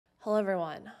Hello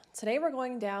everyone. Today we're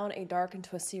going down a dark and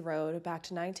twisty road back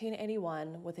to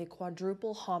 1981 with a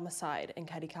quadruple homicide in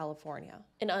Keddie, California.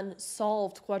 An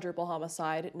unsolved quadruple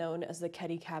homicide known as the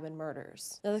Keddie Cabin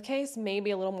Murders. Now the case may be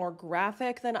a little more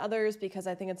graphic than others because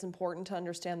I think it's important to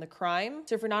understand the crime.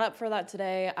 So if you're not up for that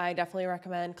today, I definitely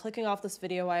recommend clicking off this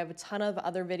video. I have a ton of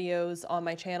other videos on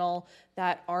my channel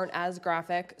that aren't as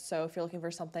graphic. So if you're looking for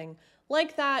something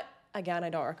like that, again, I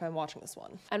don't recommend watching this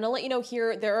one. I'm gonna let you know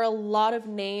here, there are a lot of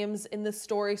names in this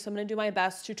story, so I'm gonna do my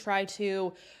best to try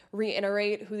to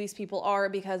reiterate who these people are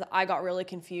because I got really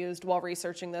confused while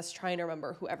researching this, trying to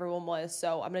remember who everyone was.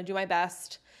 So I'm gonna do my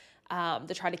best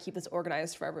to try to keep this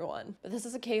organized for everyone. But this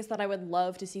is a case that I would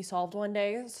love to see solved one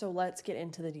day, so let's get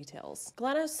into the details.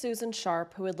 Glenna Susan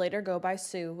Sharp, who would later go by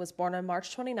Sue, was born on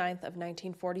March 29th of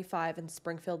 1945 in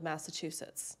Springfield,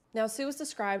 Massachusetts. Now, Sue was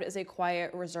described as a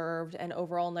quiet, reserved, and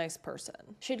overall nice person.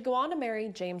 She'd go on to marry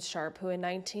James Sharp, who in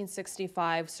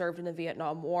 1965 served in the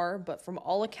Vietnam War, but from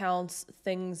all accounts,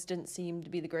 things didn't seem to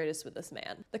be the greatest with this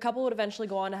man. The couple would eventually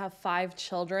go on to have 5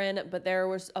 children, but there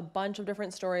was a bunch of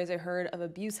different stories I heard of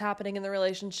abuse happening in the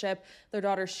relationship. Their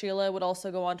daughter Sheila would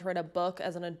also go on to write a book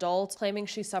as an adult, claiming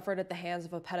she suffered at the hands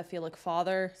of a pedophilic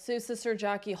father. Sue's sister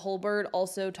Jackie Holbert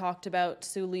also talked about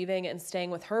Sue leaving and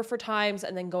staying with her for times,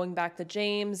 and then going back to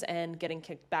James and getting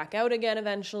kicked back out again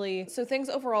eventually. So things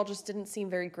overall just didn't seem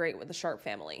very great with the Sharp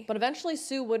family. But eventually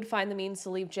Sue would find the means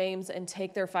to leave James and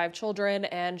take their 5 children,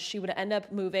 and she would end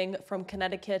up moving from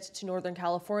Connecticut to Northern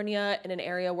California in an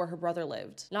area where her brother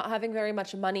lived. Not having very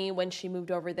much money when she moved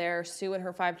over there, Sue and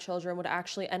her 5 children would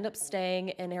actually end up staying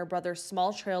in her brother's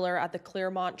small trailer at the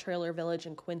Claremont Trailer Village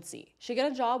in Quincy. She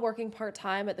got a job working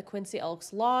part-time at the Quincy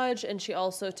Elks Lodge, and she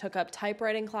also took up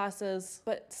typewriting classes.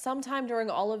 But sometime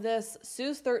during all of this,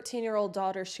 Sue's 13-year-old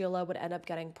daughter Sheila would end up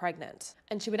getting pregnant,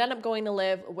 and she would end up going to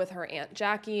live with her Aunt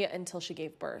Jackie until she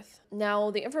gave birth.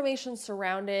 Now, the information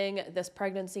surrounding this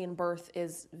pregnancy and birth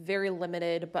is very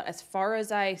limited, but as far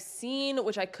as I've seen,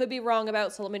 which I could be wrong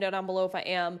about, so let me know down below if I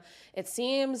am, it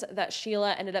seems that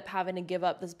Sheila ended up having to give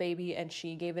up this baby and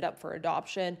she gave it up for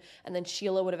adoption, and then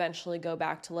Sheila would eventually go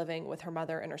back to living with her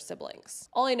mother and her siblings.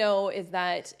 All I know is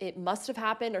that it must have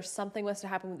happened, or something must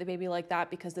have happened with the baby like that,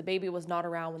 because the baby was not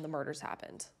around when the murders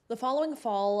happened. The following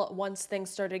fall, once things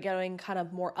started getting kind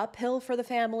of more uphill for the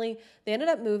family, they ended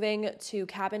up moving to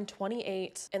cabin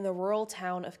 28 in the rural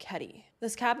town of Keddie.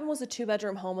 This cabin was a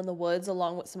 2-bedroom home in the woods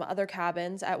along with some other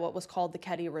cabins at what was called the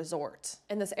Keddie Resort.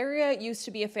 And this area used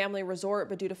to be a family resort,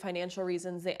 but due to financial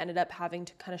reasons, they ended up having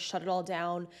to kind of shut it all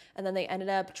down, and then they ended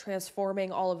up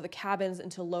transforming all of the cabins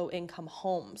into low-income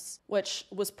homes, which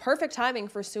was perfect timing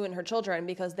for Sue and her children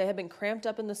because they had been cramped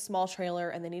up in this small trailer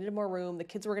and they needed more room. The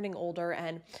kids were getting older,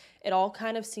 and it all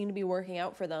kind of seemed to be working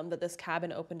out for them that this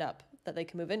cabin opened up that they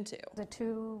could move into. The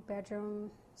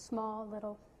 2-bedroom, small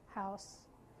little house.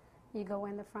 You go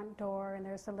in the front door and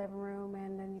there's the living room,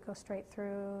 and then you go straight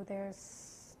through.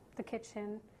 There's the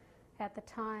kitchen. At the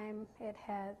time, it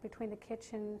had, between the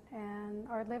kitchen and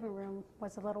our living room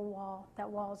was a little wall. That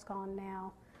wall's gone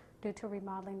now due to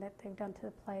remodeling that they've done to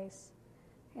the place.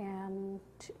 And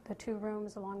the 2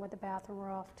 rooms along with the bathroom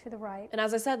were off to the right. And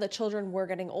as I said, the children were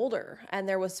getting older, and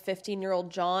there was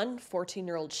 15-year-old John,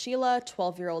 14-year-old Sheila,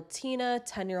 12-year-old Tina,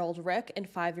 10-year-old Rick, and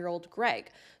 5-year-old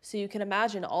Greg. So you can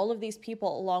imagine all of these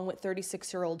people, along with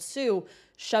 36-year-old Sue,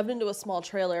 shoved into a small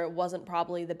trailer. Wasn't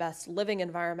probably the best living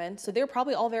environment, so they were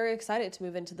probably all very excited to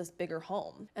move into this bigger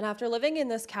home. And after living in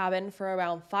this cabin for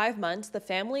around 5 months, the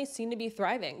family seemed to be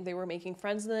thriving. They were making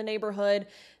friends in the neighborhood.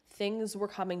 Things were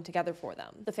coming together for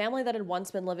them. The family that had once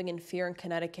been living in fear in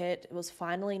Connecticut was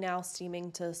finally now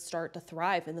seeming to start to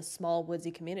thrive in the small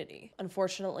woodsy community.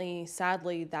 Unfortunately,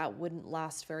 sadly, that wouldn't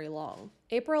last very long.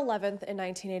 April 11th in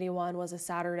 1981 was a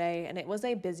Saturday, and it was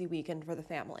a busy weekend for the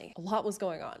family. A lot was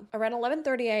going on. Around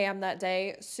 11:30 a.m. that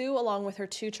day, Sue, along with her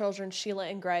 2 children, Sheila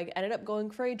and Greg, ended up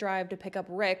going for a drive to pick up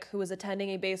Rick, who was attending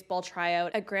a baseball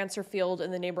tryout at Granser Field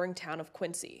in the neighboring town of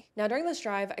Quincy. Now, during this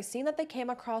drive, I seen that they came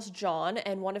across John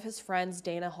and one of his friends,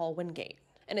 Dana Hall Wingate.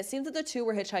 And it seems that the 2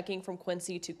 were hitchhiking from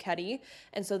Quincy to Keddie,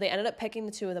 and so they ended up picking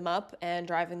the 2 of them up and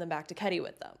driving them back to Keddie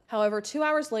with them. However, 2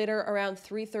 hours later, around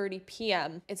 3:30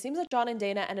 p.m., it seems that John and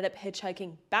Dana ended up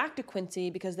hitchhiking back to Quincy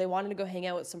because they wanted to go hang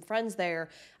out with some friends there.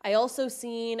 I also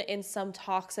seen in some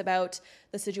talks about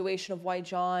the situation of why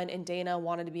John and Dana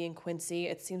wanted to be in Quincy.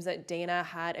 It seems that Dana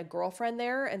had a girlfriend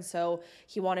there, and so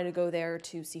he wanted to go there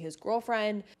to see his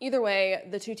girlfriend. Either way,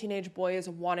 the 2 teenage boys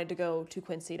wanted to go to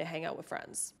Quincy to hang out with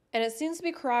friends. And it seems to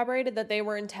be corroborated that they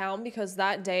were in town because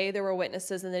that day there were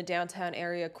witnesses in the downtown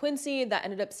area of Quincy that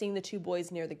ended up seeing the 2 boys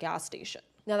near the gas station.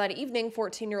 Now that evening,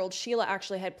 14-year-old Sheila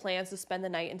actually had plans to spend the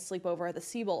night and sleep over at the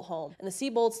Seabolt home, and the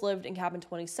Seabolts lived in cabin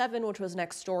 27, which was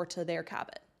next door to their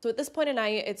cabin. So at this point in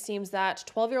night, it seems that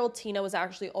 12-year-old Tina was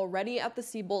actually already at the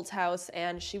Seabolt's house,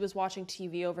 and she was watching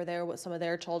TV over there with some of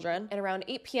their children. And around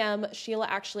 8 p.m., Sheila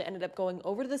actually ended up going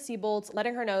over to the Seabolts,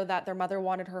 letting her know that their mother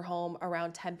wanted her home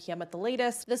around 10 p.m. at the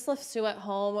latest. This left Sue at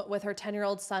home with her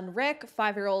 10-year-old son Rick,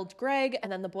 5-year-old Greg,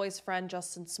 and then the boy's friend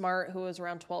Justin Smart, who was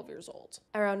around 12 years old.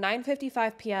 Around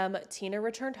 9:55 p.m., Tina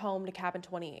returned home to cabin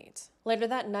 28. Later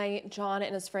that night, John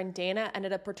and his friend Dana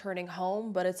ended up returning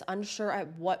home, but it's unsure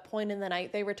at what point in the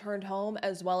night they returned home,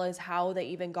 as well as how they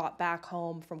even got back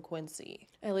home from Quincy.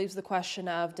 It leaves the question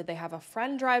of, did they have a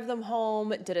friend drive them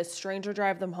home? Did a stranger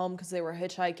drive them home because they were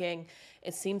hitchhiking?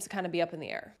 It seems to kind of be up in the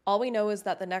air. All we know is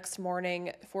that the next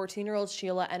morning, 14-year-old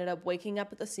Sheila ended up waking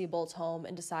up at the Seabolt's home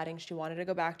and deciding she wanted to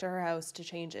go back to her house to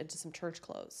change into some church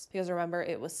clothes. Because remember,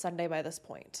 it was Sunday by this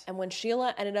point. And when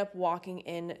Sheila ended up walking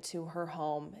into her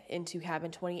home, into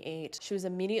cabin 28, she was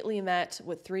immediately met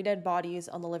with 3 dead bodies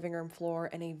on the living room floor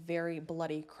and a very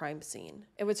bloody crime scene.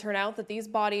 It would turn out that these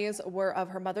bodies were of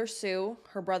her mother Sue,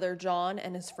 her brother John,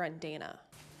 and his friend Dana.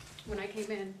 When I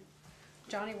came in,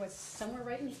 Johnny was somewhere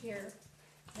right in here,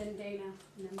 then Dana,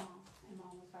 and then Mom. And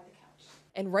Mom was by the couch.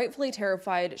 And rightfully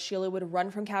terrified, Sheila would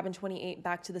run from cabin 28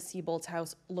 back to the Seabolt's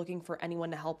house looking for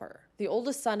anyone to help her. The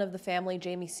oldest son of the family,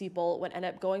 Jamie Seabolt, would end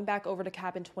up going back over to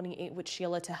cabin 28 with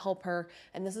Sheila to help her,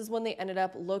 and this is when they ended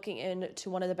up looking into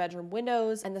one of the bedroom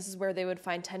windows, and this is where they would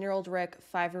find 10-year-old Rick,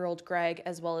 5-year-old Greg,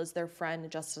 as well as their friend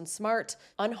Justin Smart,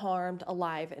 unharmed,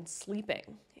 alive, and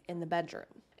sleeping in the bedroom.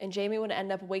 And Jamie would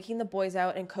end up waking the boys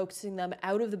out and coaxing them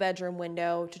out of the bedroom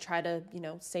window to try to,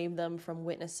 save them from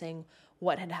witnessing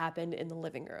what had happened in the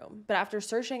living room. But after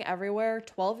searching everywhere,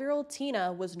 12-year-old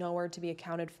Tina was nowhere to be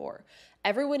accounted for.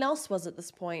 Everyone else was at this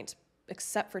point,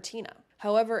 except for Tina.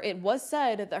 However, it was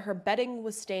said that her bedding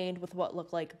was stained with what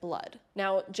looked like blood.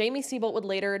 Now, Jamie Seabolt would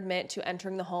later admit to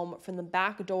entering the home from the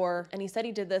back door, and he said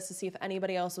he did this to see if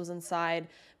anybody else was inside,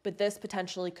 but this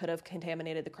potentially could have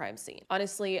contaminated the crime scene.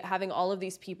 Honestly, having all of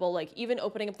these people, even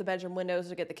opening up the bedroom windows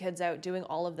to get the kids out, doing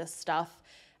all of this stuff,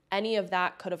 any of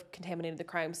that could have contaminated the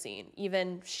crime scene.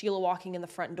 Even Sheila walking in the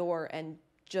front door and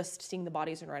just seeing the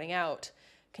bodies and running out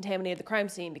contaminated the crime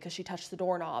scene because she touched the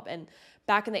doorknob. And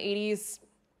back in the 80s,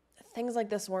 things like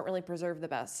this weren't really preserved the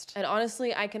best. And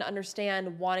honestly, I can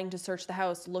understand wanting to search the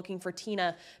house looking for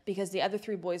Tina because the other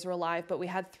 3 boys were alive, but we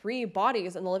had 3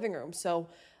 bodies in the living room. So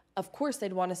of course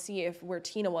they'd want to see where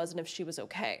Tina was and if she was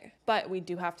okay. But we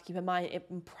do have to keep in mind it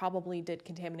probably did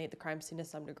contaminate the crime scene to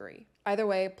some degree. Either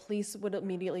way, police would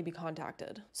immediately be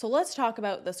contacted. So let's talk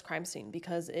about this crime scene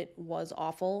because it was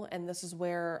awful, and this is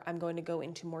where I'm going to go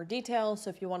into more detail. So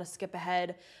if you want to skip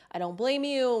ahead, I don't blame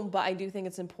you, but I do think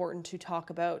it's important to talk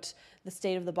about the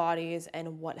state of the bodies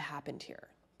and what happened here.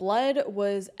 Blood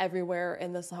was everywhere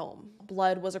in this home.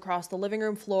 Blood was across the living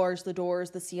room floors, the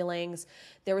doors, the ceilings.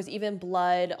 There was even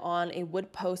blood on a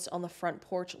wood post on the front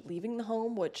porch leaving the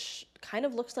home, which kind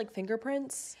of looks like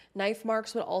fingerprints. Knife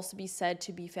marks would also be said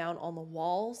to be found on the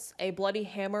walls. A bloody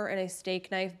hammer and a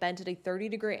steak knife bent at a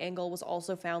 30-degree angle was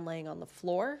also found laying on the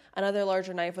floor. Another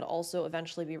larger knife would also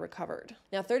eventually be recovered.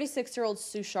 Now, 36-year-old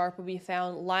Sue Sharp would be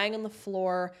found lying on the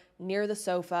floor near the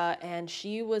sofa, and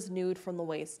she was nude from the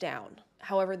waist down.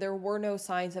 However, there were no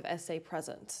signs of SA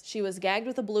present. She was gagged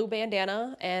with a blue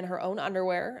bandana and her own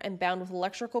underwear and bound with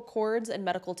electrical cords and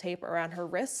medical tape around her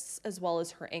wrists as well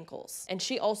as her ankles. And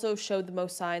she also showed the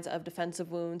most signs of defensive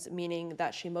wounds, meaning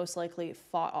that she most likely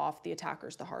fought off the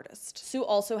attackers the hardest. Sue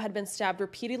also had been stabbed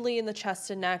repeatedly in the chest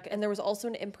and neck, and there was also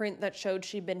an imprint that showed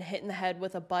she'd been hit in the head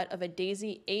with a butt of a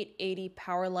Daisy 880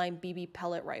 Powerline BB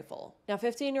pellet rifle. Now,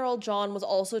 15-year-old John was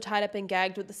also tied up and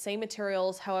gagged with the same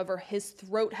materials. However, his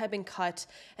throat had been cut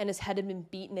and his head had been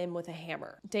beaten in with a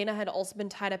hammer. Dana had also been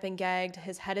tied up and gagged,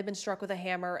 his head had been struck with a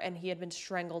hammer, and he had been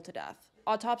strangled to death.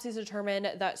 Autopsies determined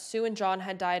that Sue and John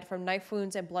had died from knife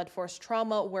wounds and blood force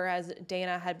trauma, whereas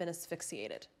Dana had been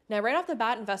asphyxiated. Now, right off the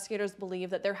bat, investigators believe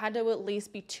that there had to at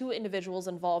least be 2 individuals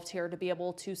involved here to be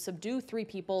able to subdue 3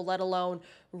 people, let alone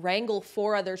wrangle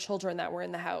 4 other children that were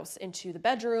in the house into the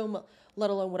bedroom, let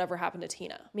alone whatever happened to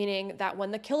Tina. Meaning that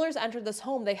when the killers entered this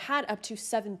home, they had up to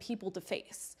 7 people to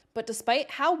face. But despite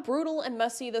how brutal and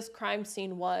messy this crime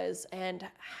scene was and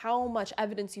how much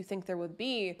evidence you think there would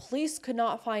be, police could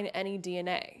not find any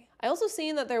DNA. I also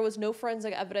seen that there was no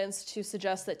forensic evidence to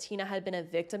suggest that Tina had been a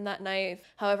victim that night.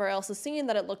 However, I also seen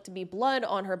that it looked to be blood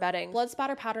on her bedding. Blood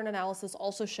spatter pattern analysis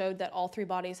also showed that all 3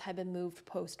 bodies had been moved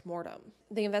post-mortem.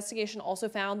 The investigation also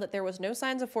found that there was no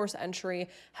signs of forced entry.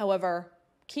 However,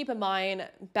 Keep in mind,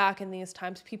 back in these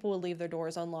times, people would leave their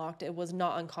doors unlocked. It was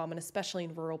not uncommon, especially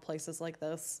in rural places like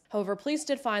this. However, police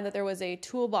did find that there was a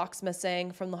toolbox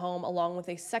missing from the home along with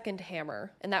a second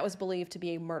hammer, and that was believed to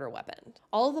be a murder weapon.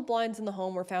 All of the blinds in the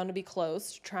home were found to be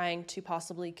closed, trying to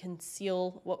possibly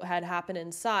conceal what had happened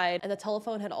inside, and the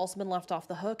telephone had also been left off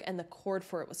the hook and the cord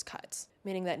for it was cut,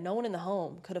 meaning that no one in the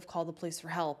home could have called the police for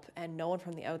help, and no one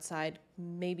from the outside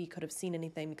maybe could have seen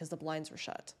anything because the blinds were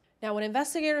shut. Now, when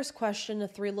investigators questioned the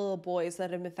 3 little boys that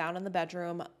had been found in the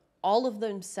bedroom, all of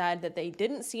them said that they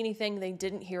didn't see anything, they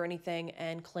didn't hear anything,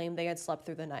 and claimed they had slept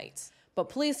through the night. But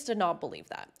police did not believe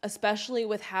that, especially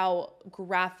with how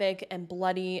graphic and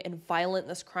bloody and violent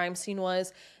this crime scene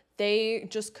was. They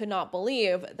just could not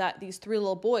believe that these 3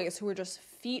 little boys who were just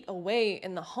feet away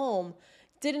in the home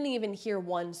didn't even hear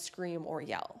one scream or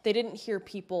yell. They didn't hear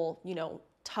people,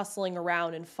 tussling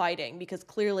around and fighting, because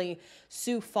clearly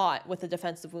Sue fought with the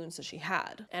defensive wounds that she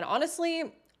had. And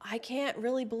honestly, I can't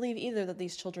really believe either that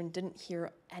these children didn't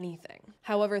hear anything.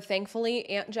 However, thankfully,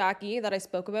 Aunt Jackie, that I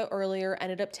spoke about earlier,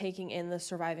 ended up taking in the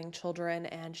surviving children,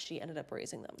 and she ended up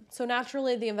raising them. So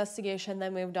naturally, the investigation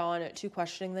then moved on to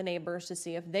questioning the neighbors to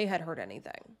see if they had heard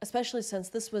anything, especially since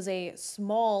this was a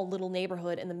small little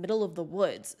neighborhood in the middle of the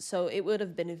woods, so it would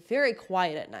have been very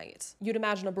quiet at night. You'd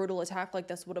imagine a brutal attack like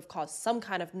this would have caused some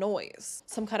kind of noise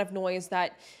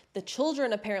that the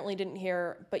children apparently didn't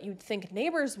hear, but you'd think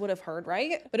neighbors would have heard,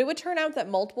 right? But it would turn out that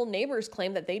multiple neighbors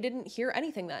claimed that they didn't hear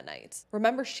anything that night.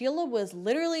 Remember, Sheila was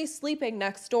literally sleeping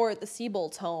next door at the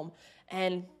Seabolts' home,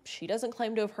 and she doesn't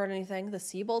claim to have heard anything. The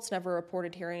Seabolts never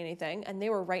reported hearing anything, and they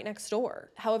were right next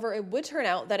door. However, it would turn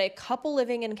out that a couple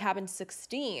living in cabin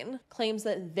 16 claims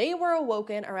that they were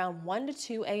awoken around 1 to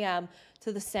 2 a.m.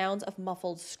 to the sounds of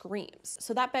muffled screams.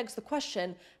 So that begs the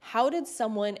question, how did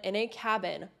someone in a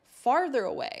cabin farther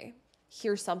away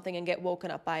hear something and get woken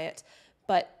up by it,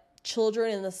 but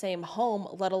children in the same home,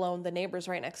 let alone the neighbors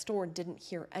right next door, didn't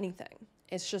hear anything?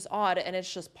 It's just odd, and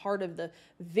it's just part of the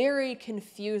very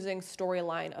confusing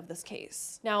storyline of this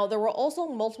case. Now, there were also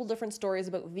multiple different stories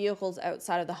about vehicles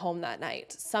outside of the home that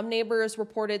night. Some neighbors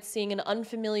reported seeing an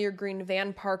unfamiliar green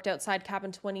van parked outside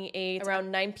cabin 28 around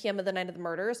 9 p.m. of the night of the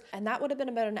murders, and that would have been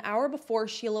about an hour before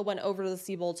Sheila went over to the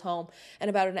Seabolts' home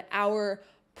and about an hour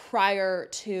prior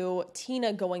to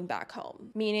Tina going back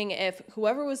home. Meaning if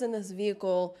whoever was in this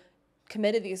vehicle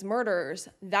committed these murders,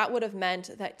 that would have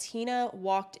meant that Tina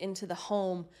walked into the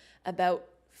home about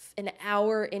an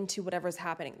hour into whatever's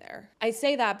happening there. I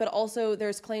say that, but also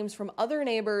there's claims from other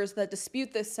neighbors that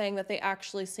dispute this, saying that they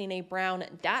actually seen a brown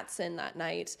Datsun that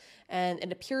night, and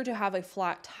it appeared to have a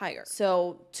flat tire.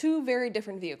 So 2 very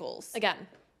different vehicles. Again,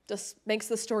 just makes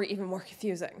the story even more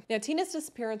confusing. Now, Tina's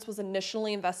disappearance was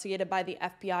initially investigated by the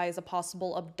FBI as a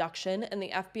possible abduction, and the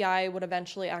FBI would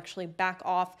eventually actually back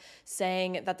off,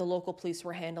 saying that the local police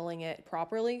were handling it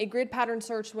properly. A grid pattern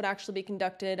search would actually be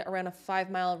conducted around a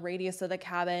 5-mile radius of the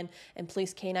cabin, and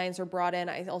police canines were brought in.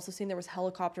 I also seen there was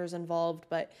helicopters involved,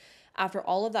 but after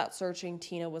all of that searching,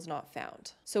 Tina was not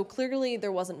found. So clearly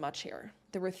there wasn't much here.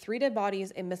 There were 3 dead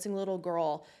bodies, a missing little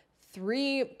girl,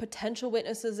 3 potential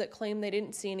witnesses that claim they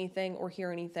didn't see anything or hear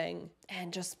anything,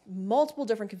 and just multiple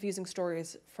different confusing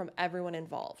stories from everyone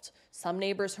involved. Some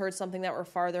neighbors heard something that were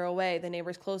farther away. The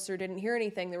neighbors closer didn't hear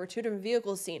anything. There were 2 different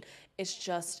vehicles seen. It's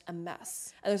just a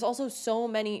mess. And there's also so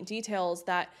many details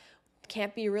that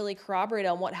can't be really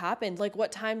corroborated on what happened. Like,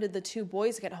 what time did the 2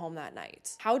 boys get home that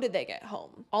night? How did they get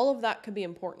home? All of that could be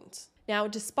important. Now,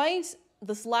 despite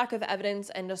this lack of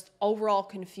evidence and just overall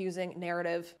confusing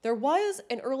narrative, there was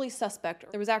an early suspect.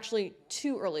 There was actually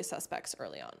 2 early suspects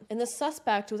early on. And the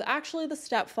suspect was actually the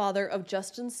stepfather of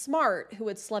Justin Smart, who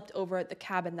had slept over at the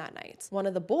cabin that night. One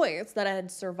of the boys that had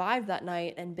survived that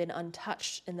night and been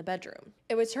untouched in the bedroom.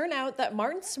 It would turn out that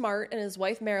Martin Smart and his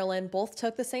wife Marilyn both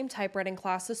took the same typewriting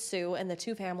class as Sue, and the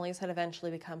 2 families had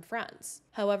eventually become friends.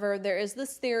 However, there is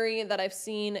this theory that I've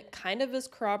seen kind of is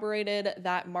corroborated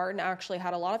that Martin actually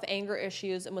had a lot of anger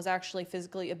issues and was actually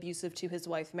physically abusive to his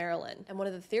wife Marilyn. And one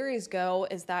of the theories go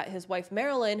is that his wife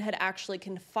Marilyn had actually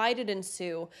confided in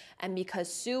Sue, and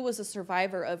because Sue was a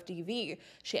survivor of DV,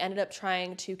 she ended up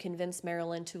trying to convince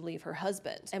Marilyn to leave her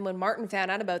husband. And when Martin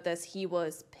found out about this, he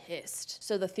was pissed.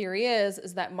 So the theory is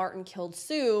that Martin killed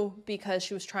Sue because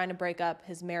she was trying to break up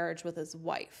his marriage with his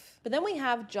wife. But then we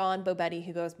have John Bobetti,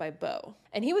 who goes by Bo.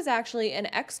 And he was actually an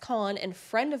ex-con and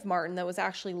friend of Martin that was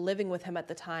actually living with him at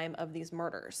the time of these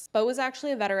murders. Bo was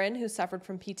actually a veteran who suffered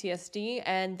from PTSD,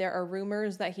 and there are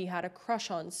rumors that he had a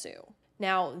crush on Sue.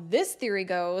 Now, this theory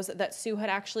goes that Sue had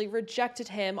actually rejected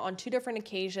him on 2 different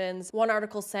occasions. One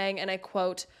article saying, and I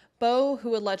quote, Beau,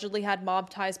 who allegedly had mob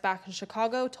ties back in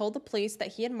Chicago, told the police that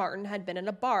he and Martin had been in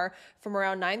a bar from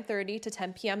around 9:30 to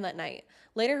 10 p.m. that night.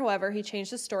 Later, however, he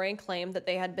changed his story and claimed that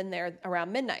they had been there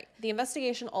around midnight. The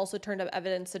investigation also turned up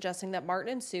evidence suggesting that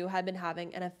Martin and Sue had been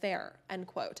having an affair, end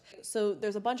quote. So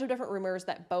there's a bunch of different rumors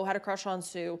that Beau had a crush on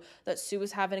Sue, that Sue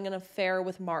was having an affair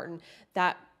with Martin,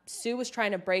 that Sue was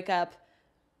trying to break up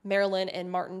Marilyn and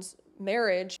Martin's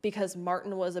marriage because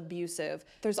Martin was abusive.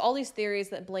 There's all these theories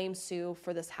that blame Sue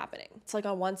for this happening. It's like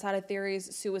on one side of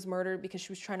theories, Sue was murdered because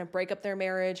she was trying to break up their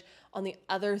marriage. On the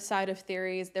other side of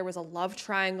theories, there was a love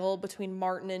triangle between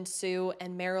Martin and Sue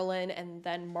and Marilyn, and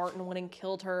then Martin went and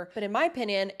killed her. But in my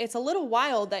opinion, it's a little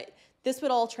wild that this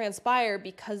would all transpire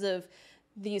because of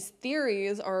these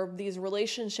theories or these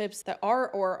relationships that are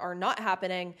or are not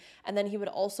happening, and then he would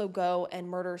also go and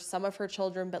murder some of her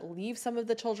children but leave some of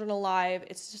the children alive.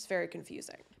 It's just very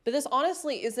confusing. But this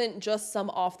honestly isn't just some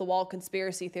off-the-wall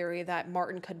conspiracy theory that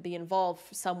Martin could be involved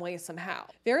some way, somehow.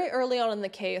 Very early on in the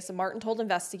case, Martin told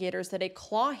investigators that a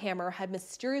claw hammer had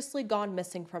mysteriously gone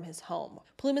missing from his home.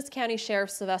 Plumas County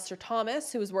Sheriff Sylvester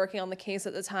Thomas, who was working on the case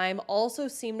at the time, also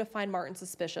seemed to find Martin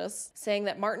suspicious, saying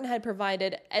that Martin had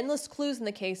provided endless clues in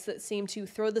the case that seemed to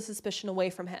throw the suspicion away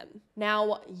from him.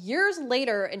 Now, years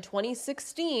later in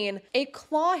 2016, a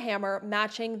claw hammer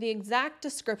matching the exact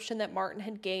description that Martin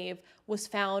had gave was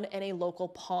found in a local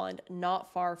pond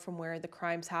not far from where the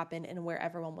crimes happened and where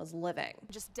everyone was living.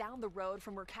 Just down the road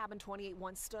from where Cabin 28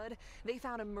 once stood, they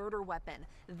found a murder weapon,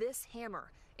 this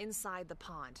hammer, inside the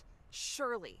pond.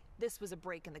 Surely, this was a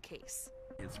break in the case.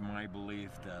 It's my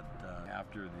belief that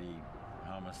after the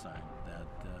homicide that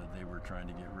they were trying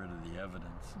to get rid of the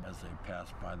evidence. As they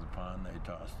passed by the pond, they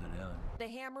tossed it in.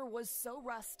 The hammer was so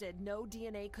rusted, no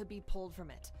DNA could be pulled from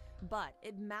it. But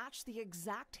it matched the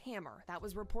exact hammer that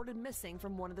was reported missing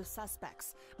from one of the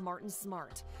suspects, Martin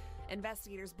Smart.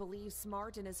 Investigators believe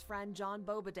Smart and his friend John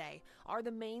Bobade are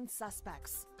the main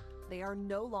suspects. They are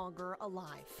no longer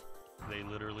alive. They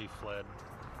literally fled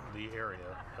the area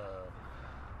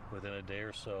within a day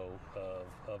or so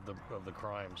of the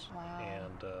crimes. Wow.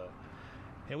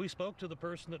 And we spoke to the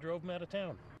person that drove them out of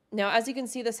town. Now, as you can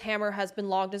see, this hammer has been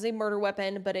logged as a murder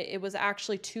weapon, but it was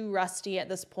actually too rusty at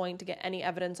this point to get any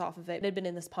evidence off of it. It had been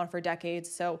in this pond for decades,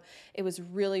 so it was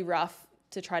really rough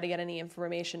to try to get any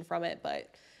information from it,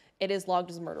 but it is logged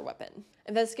as a murder weapon.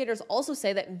 Investigators also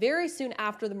say that very soon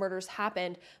after the murders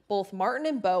happened, both Martin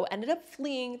and Beau ended up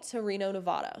fleeing to Reno,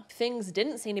 Nevada. Things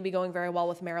didn't seem to be going very well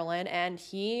with Marilyn, and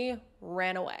he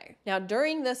ran away. Now,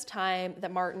 during this time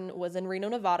that Martin was in Reno,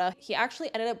 Nevada, he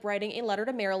actually ended up writing a letter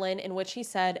to Marilyn in which he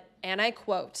said, and I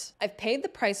quote, "I've paid the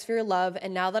price for your love,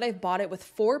 and now that I've bought it with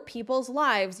 4 people's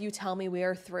lives, you tell me we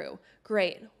are through.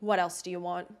 Great, what else do you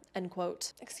want?" End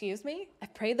quote. Excuse me?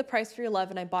 I've paid the price for your love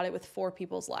and I bought it with 4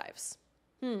 people's lives.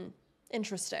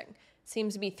 Interesting.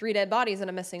 Seems to be 3 dead bodies and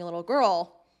a missing little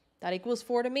girl. That equals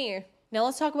 4 to me. Now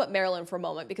let's talk about Marilyn for a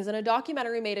moment, because in a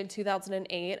documentary made in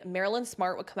 2008, Marilyn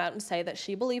Smart would come out and say that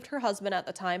she believed her husband at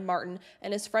the time, Martin,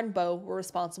 and his friend Beau were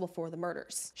responsible for the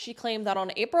murders. She claimed that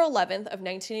on April 11th of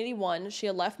 1981, she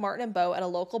had left Martin and Beau at a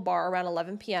local bar around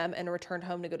 11 p.m. and returned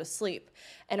home to go to sleep.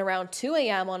 And around 2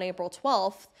 a.m. on April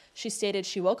 12th, she stated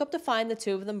she woke up to find the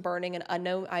 2 of them burning an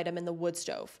unknown item in the wood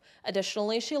stove.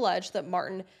 Additionally, she alleged that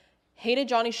Martin hated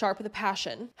Johnny Sharp with a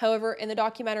passion. However, in the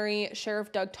documentary,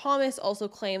 Sheriff Doug Thomas also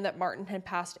claimed that Martin had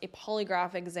passed a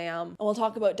polygraph exam. And we'll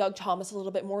talk about Doug Thomas a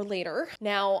little bit more later.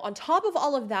 Now, on top of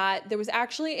all of that, there was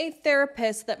actually a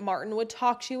therapist that Martin would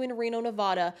talk to in Reno,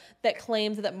 Nevada, that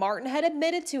claimed that Martin had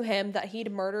admitted to him that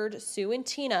he'd murdered Sue and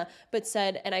Tina, but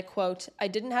said, and I quote, "I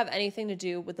didn't have anything to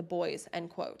do with the boys,"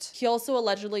 end quote. He also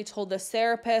allegedly told this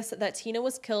therapist that Tina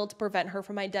was killed to prevent her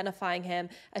from identifying him,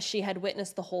 as she had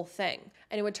witnessed the whole thing.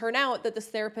 And it would turn out that this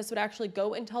therapist would actually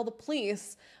go and tell the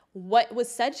police what was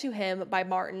said to him by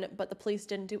Martin, but the police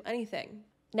didn't do anything.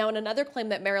 Now, in another claim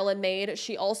that Marilyn made,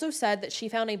 she also said that she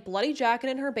found a bloody jacket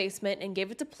in her basement and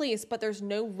gave it to police, but there's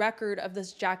no record of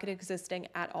this jacket existing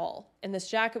at all. And this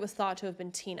jacket was thought to have been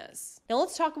Tina's. Now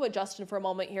let's talk about Justin for a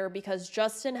moment here, because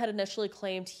Justin had initially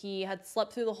claimed he had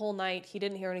slept through the whole night, he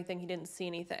didn't hear anything, he didn't see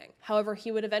anything. However,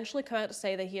 he would eventually come out to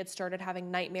say that he had started having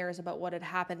nightmares about what had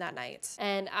happened that night.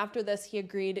 And after this, he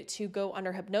agreed to go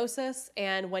under hypnosis,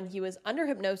 and when he was under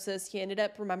hypnosis, he ended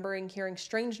up remembering hearing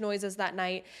strange noises that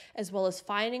night, as well as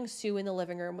finding Sue in the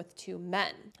living room with 2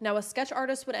 men. Now, a sketch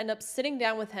artist would end up sitting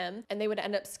down with him, and they would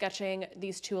end up sketching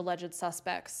these 2 alleged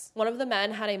suspects. One of the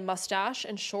men had a mustache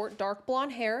and short dark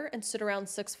blonde hair and stood around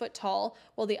 6 foot tall,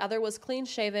 while the other was clean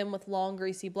shaven with long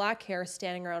greasy black hair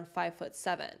standing around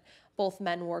 5'7". Both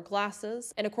men wore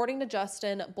glasses, and according to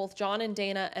Justin, both John and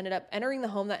Dana ended up entering the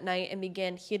home that night and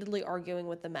began heatedly arguing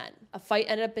with the men. A fight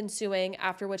ended up ensuing,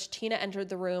 after which Tina entered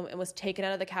the room and was taken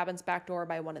out of the cabin's back door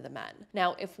by one of the men.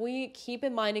 Now, if we keep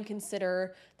in mind and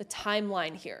consider the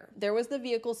timeline here, there was the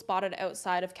vehicle spotted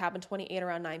outside of cabin 28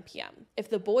 around 9 p.m. If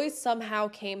the boys somehow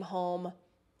came home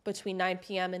between 9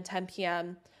 p.m. and 10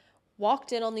 p.m.,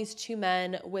 walked in on these two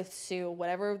men with Sue,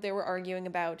 whatever they were arguing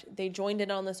about, they joined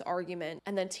in on this argument,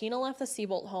 and then Tina left the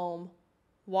Seabolt home,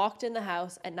 walked in the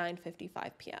house at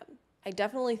 9:55 p.m. I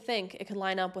definitely think it could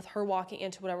line up with her walking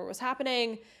into whatever was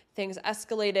happening, things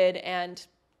escalated, and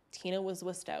Tina was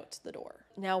whisked out the door.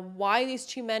 Now, why these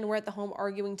two men were at the home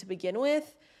arguing to begin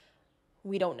with,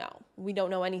 we don't know. We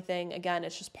don't know anything. Again,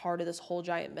 it's just part of this whole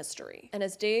giant mystery. And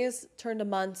as days turned to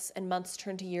months and months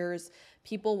turned to years,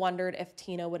 people wondered if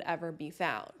Tina would ever be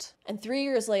found. And 3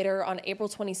 years later, on April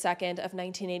 22nd of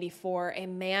 1984, a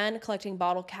man collecting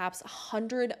bottle caps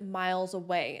 100 miles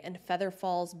away in Feather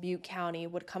Falls, Butte County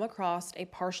would come across a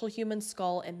partial human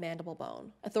skull and mandible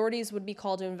bone. Authorities would be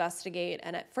called to investigate,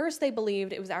 and at first they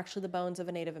believed it was actually the bones of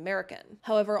a Native American.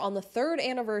 However, on the 3rd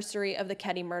anniversary of the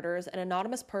KEDDIE murders, an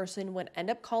anonymous person would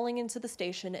end up calling into the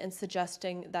station and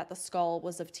suggesting that the skull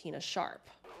was of Tina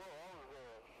Sharp.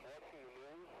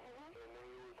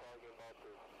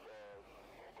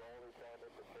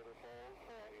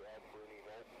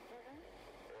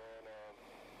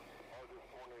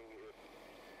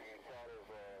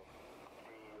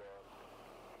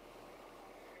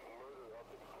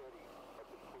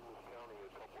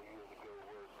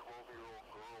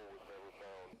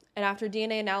 And after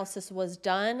DNA analysis was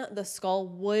done, the skull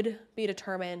would be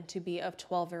determined to be of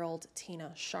 12-year-old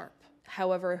Tina Sharp.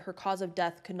 However, her cause of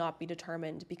death could not be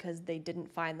determined because they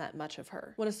didn't find that much of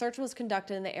her. When a search was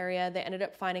conducted in the area, they ended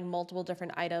up finding multiple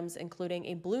different items, including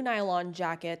a blue nylon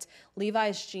jacket,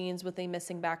 Levi's jeans with a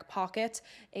missing back pocket,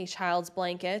 a child's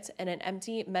blanket, and an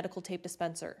empty medical tape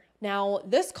dispenser. Now,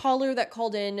 this caller that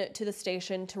called in to the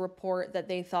station to report that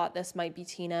they thought this might be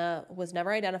Tina was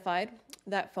never identified.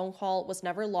 That phone call was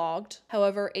never logged.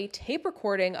 However, a tape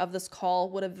recording of this call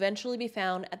would eventually be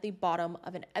found at the bottom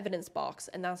of an evidence box,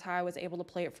 and that's how I was able to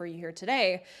play it for you here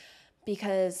today,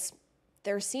 because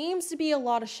there seems to be a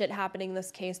lot of shit happening in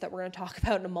this case that we're going to talk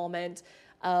about in a moment,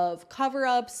 of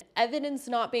cover-ups, evidence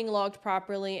not being logged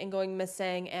properly and going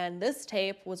missing, and this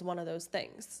tape was one of those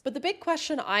things. But the big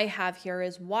question I have here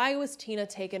is, why was Tina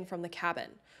taken from the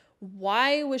cabin?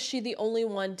 Why was she the only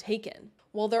one taken?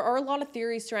 Well, there are a lot of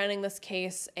theories surrounding this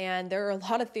case, and there are a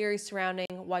lot of theories surrounding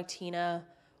why Tina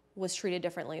was treated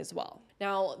differently as well.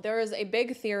 Now, there is a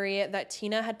big theory that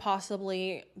Tina had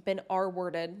possibly been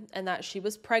R-worded and that she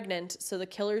was pregnant, so the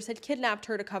killers had kidnapped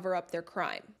her to cover up their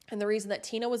crime. And the reason that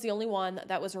Tina was the only one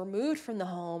that was removed from the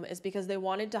home is because they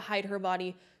wanted to hide her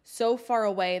body so far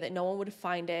away that no one would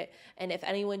find it, and if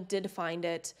anyone did find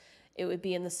it, it would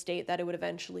be in the state that it would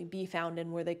eventually be found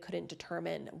in, where they couldn't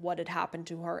determine what had happened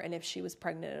to her and if she was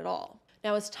pregnant at all.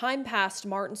 Now, as time passed,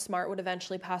 Martin Smart would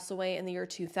eventually pass away in the year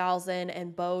 2000,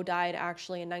 and Bo died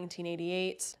actually in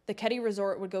 1988. The KEDDIE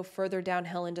resort would go further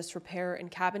downhill in disrepair,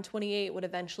 and Cabin 28 would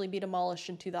eventually be demolished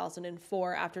in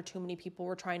 2004 after too many people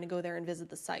were trying to go there and visit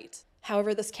the site.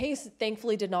 However, this case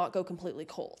thankfully did not go completely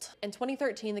cold. In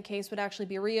 2013, the case would actually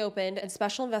be reopened, and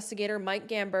Special Investigator Mike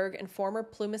Gamberg and former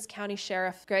Plumas County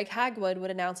Sheriff Greg Hagwood would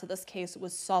announce that this case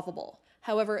was solvable.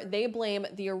 However, they blame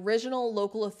the original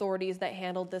local authorities that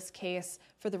handled this case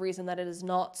for the reason that it is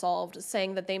not solved,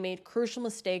 saying that they made crucial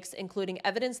mistakes, including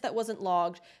evidence that wasn't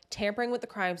logged, tampering with the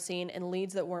crime scene, and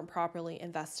leads that weren't properly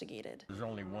investigated. There's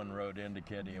only one road into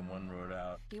KEDDIE and one road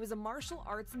out. He was a martial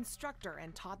arts instructor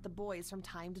and taught the boys from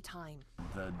time to time.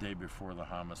 The day before the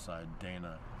homicide,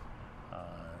 Dana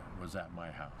was at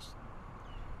my house.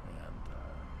 And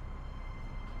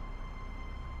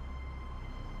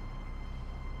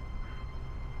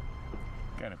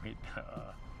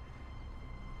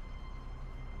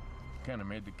kind of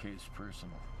made the case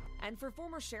personal. And for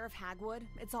former Sheriff Hagwood,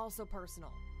 it's also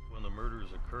personal. When the murders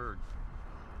occurred,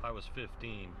 I was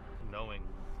 15, knowing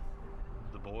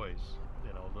the boys.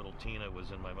 You know, little Tina was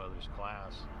in my mother's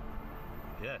class.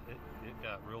 Yeah, it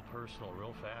got real personal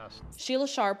real fast. Sheila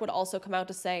Sharp would also come out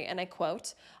to say, and I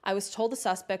quote, "I was told the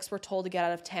suspects were told to get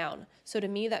out of town, so to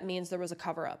me that means there was a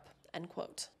cover-up." End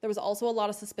quote. There was also a lot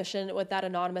of suspicion with that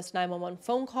anonymous 911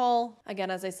 phone call.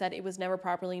 Again, as I said, it was never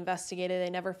properly investigated. They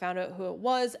never found out who it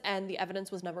was, and the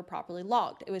evidence was never properly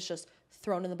logged. It was just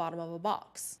thrown in the bottom of a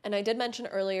box. And I did mention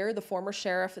earlier the former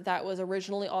sheriff that was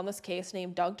originally on this case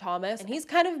named Doug Thomas, and he's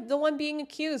kind of the one being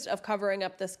accused of covering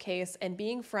up this case and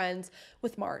being friends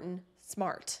with Martin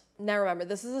Smart. Now remember,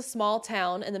 this is a small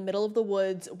town in the middle of the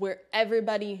woods where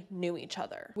everybody knew each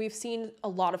other. We've seen a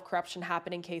lot of corruption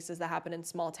happen in cases that happen in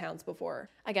small towns before.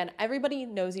 Again, everybody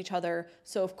knows each other.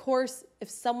 So of course,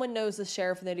 if someone knows the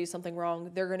sheriff and they do something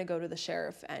wrong, they're gonna go to the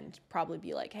sheriff and probably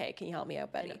be like, hey, can you help me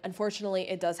out, Betty? Unfortunately,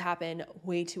 it does happen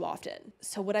way too often.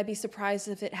 So would I be surprised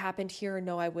if it happened here?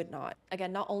 No, I would not.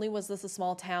 Again, not only was this a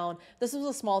small town, this was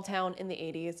a small town in the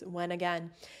 80s when, again,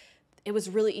 it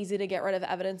was really easy to get rid of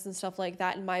evidence and stuff like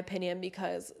that, in my opinion,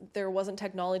 because there wasn't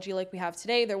technology like we have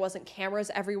today. There wasn't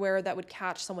cameras everywhere that would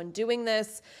catch someone doing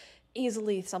this.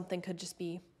 Easily, something could just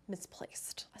be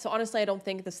misplaced. So honestly, I don't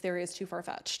think this theory is too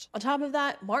far-fetched. On top of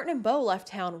that, Martin and Bo left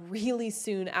town really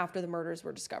soon after the murders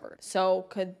were discovered. So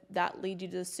could that lead you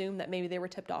to assume that maybe they were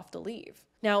tipped off to leave?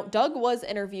 Now, Doug was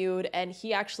interviewed and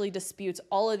he actually disputes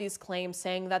all of these claims,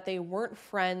 saying that they weren't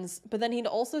friends, but then he'd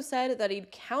also said that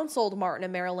he'd counseled Martin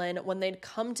and Marilyn when they'd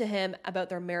come to him about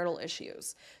their marital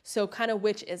issues. So kind of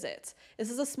which is it? This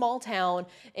is a small town.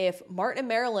 If Martin and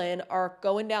Marilyn are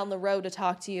going down the road to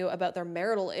talk to you about their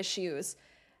marital issues,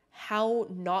 how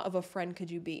not of a friend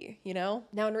could you be, you know?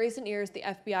 Now, in recent years, the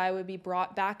FBI would be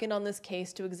brought back in on this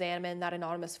case to examine that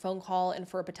anonymous phone call and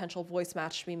for a potential voice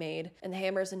match to be made. And the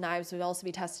hammers and knives would also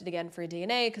be tested again for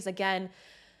DNA because, again,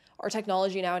 our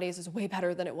technology nowadays is way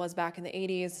better than it was back in the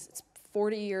 80s. It's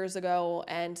 40 years ago,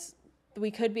 and we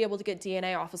could be able to get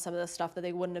DNA off of some of the stuff that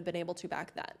they wouldn't have been able to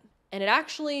back then. And it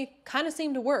actually kind of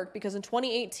seemed to work because in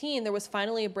 2018, there was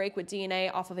finally a break with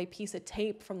DNA off of a piece of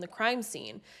tape from the crime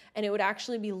scene, and it would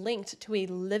actually be linked to a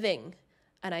living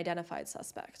unidentified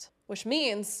suspect, which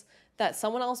means that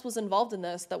someone else was involved in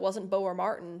this that wasn't Bo or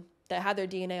Martin that had their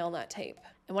DNA on that tape.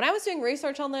 And when I was doing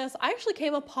research on this, I actually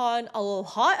came upon a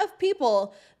lot of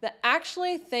people that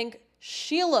actually think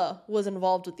Sheila was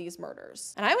involved with these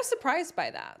murders. And I was surprised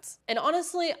by that. And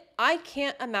honestly, I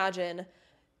can't imagine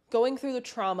going through the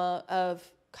trauma of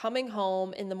coming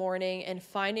home in the morning and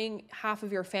finding half of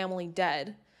your family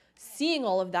dead, seeing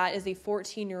all of that as a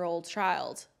 14-year-old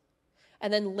child,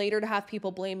 and then later to have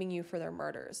people blaming you for their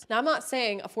murders. Now, I'm not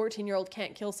saying a 14-year-old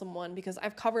can't kill someone because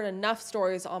I've covered enough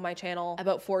stories on my channel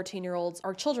about 14-year-olds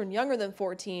or children younger than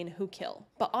 14 who kill.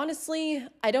 But honestly,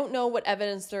 I don't know what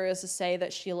evidence there is to say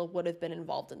that Sheila would have been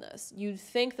involved in this. You'd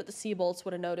think that the Seabolts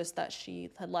would have noticed that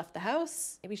she had left the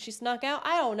house. Maybe she snuck out.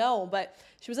 I don't know, but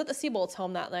she was at the Seabolts'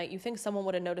 home that night. You think someone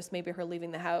would have noticed maybe her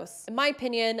leaving the house. In my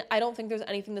opinion, I don't think there's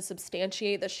anything to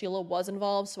substantiate that Sheila was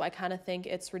involved, so I kind of think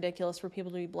it's ridiculous for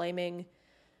people to be blaming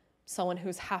someone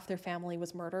whose half their family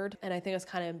was murdered. And I think it's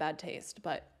kind of in bad taste,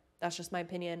 but that's just my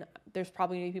opinion. There's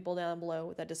probably gonna be people down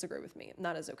below that disagree with me, and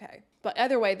that is okay. But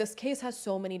either way, this case has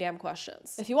so many damn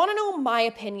questions. If you wanna know my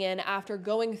opinion after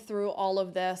going through all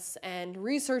of this and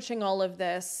researching all of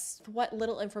this, what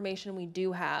little information we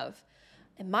do have,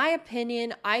 in my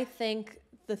opinion, I think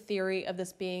the theory of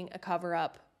this being a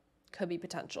cover-up could be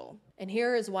potential. And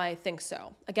here is why I think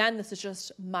so. Again, this is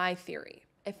just my theory.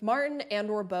 If Martin and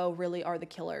or Bo really are the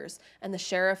killers and the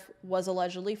sheriff was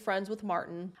allegedly friends with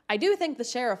Martin, I do think the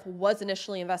sheriff was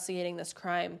initially investigating this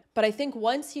crime, but I think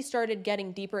once he started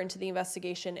getting deeper into the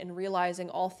investigation and realizing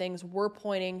all things were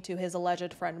pointing to his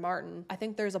alleged friend Martin, I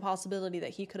think there's a possibility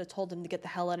that he could have told him to get the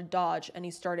hell out of Dodge, and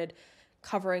he started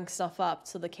covering stuff up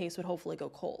so the case would hopefully go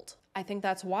cold. I think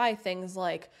that's why things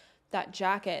like that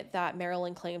jacket that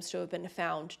Marilyn claims to have been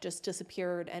found just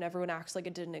disappeared and everyone acts like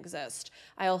it didn't exist.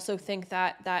 I also think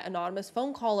that that anonymous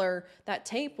phone caller, that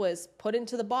tape was put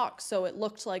into the box so it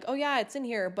looked like, oh yeah, it's in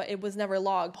here, but it was never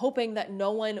logged, hoping that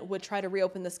no one would try to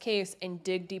reopen this case and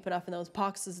dig deep enough in those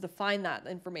boxes to find that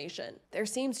information. There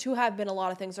seems to have been a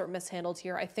lot of things that were mishandled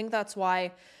here. I think that's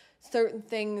why certain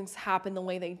things happened the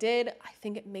way they did. I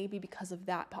think it may be because of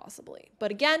that possibly.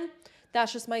 But again,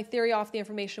 that's just my theory off the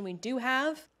information we do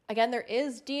have. Again, there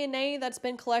is DNA that's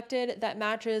been collected that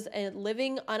matches a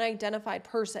living unidentified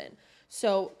person.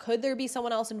 So could there be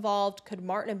someone else involved? Could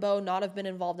Martin and Bo not have been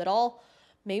involved at all?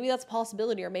 Maybe that's a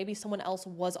possibility, or maybe someone else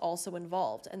was also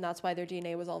involved and that's why their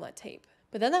DNA was on that tape.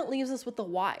 But then that leaves us with the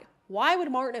why. Why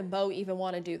would Martin and Bo even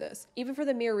want to do this? Even for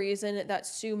the mere reason that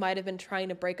Sue might have been trying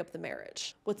to break up the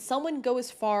marriage. Would someone go as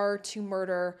far to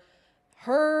murder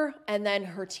her and then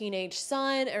her teenage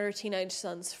son and her teenage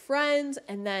son's friends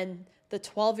and then the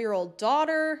 12-year-old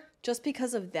daughter just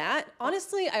because of that?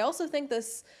 Honestly, I also think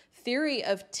this theory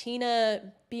of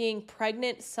Tina being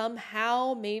pregnant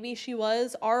somehow, maybe she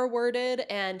was R-worded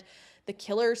and the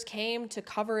killers came to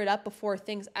cover it up before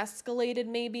things escalated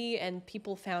maybe and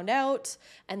people found out,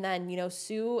 and then, you know,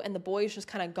 Sue and the boys just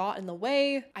kind of got in the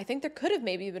way. I think there could have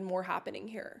maybe been more happening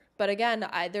here. But again,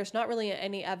 there's not really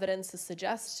any evidence to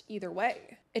suggest either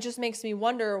way. It just makes me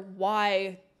wonder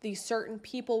why these certain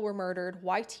people were murdered,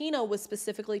 why Tina was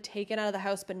specifically taken out of the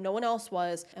house but no one else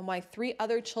was, and why 3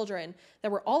 other children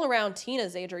that were all around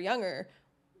Tina's age or younger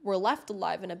were left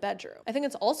alive in a bedroom. I think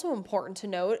it's also important to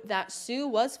note that Sue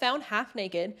was found half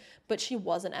naked, but she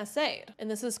wasn't SA'd.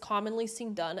 And this is commonly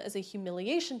seen done as a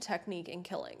humiliation technique in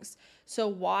killings. So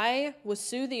why was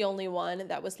Sue the only one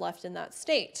that was left in that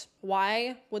state?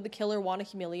 Why would the killer want to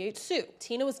humiliate Sue?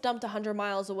 Tina was dumped 100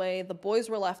 miles away. The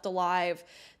boys were left alive.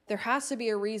 There has to be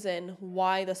a reason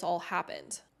why this all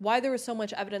happened. Why there was so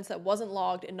much evidence that wasn't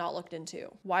logged and not looked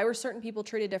into. Why were certain people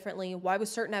treated differently? Why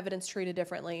was certain evidence treated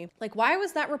differently? Like, why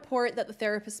was that report that the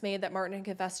therapist made that Martin had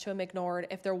confessed to him ignored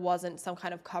if there wasn't some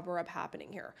kind of cover-up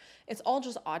happening here? It's all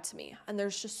just odd to me, and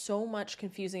there's just so much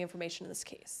confusing information in this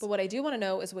case. But what I do want to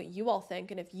know is what you all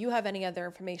think, and if you have any other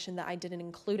information that I didn't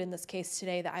include in this case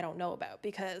today that I don't know about,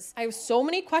 because I have so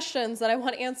many questions that I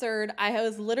want answered. I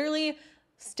was literally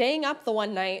staying up the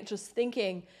one night just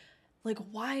thinking, like,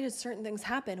 why did certain things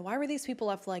happen? Why were these people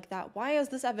left like that? Why is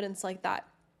this evidence like that?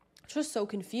 Just so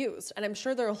confused. And I'm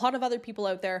sure there are a lot of other people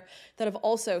out there that have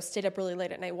also stayed up really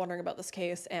late at night wondering about this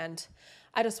case. And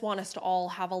I just want us to all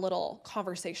have a little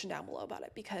conversation down below about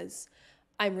it, because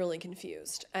I'm really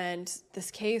confused. And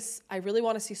this case, I really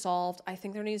want to see solved. I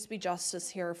think there needs to be justice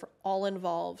here for all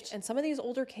involved. And some of these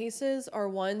older cases are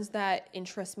ones that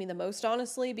interest me the most,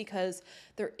 honestly, because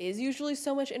there is usually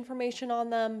so much information on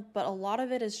them, but a lot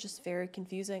of it is just very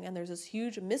confusing and there's this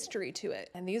huge mystery to it.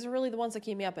 And these are really the ones that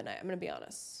keep me up at night, I'm gonna be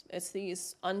honest. It's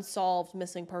these unsolved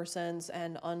missing persons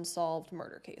and unsolved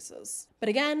murder cases. But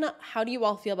again, how do you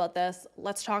all feel about this?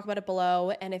 Let's talk about it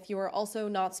below. And if you are also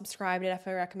not subscribed, I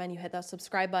definitely recommend you hit that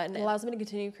subscribe button. It allows me to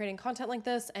continue creating content like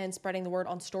this and spreading the word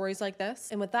on stories like this.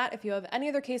 And with that, if you have any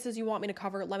other cases you want me to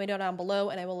cover, let me know down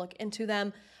below and I will look into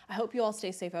them. I hope you all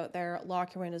stay safe out there,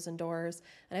 lock your windows and doors,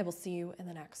 and I will see you in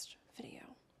the next video.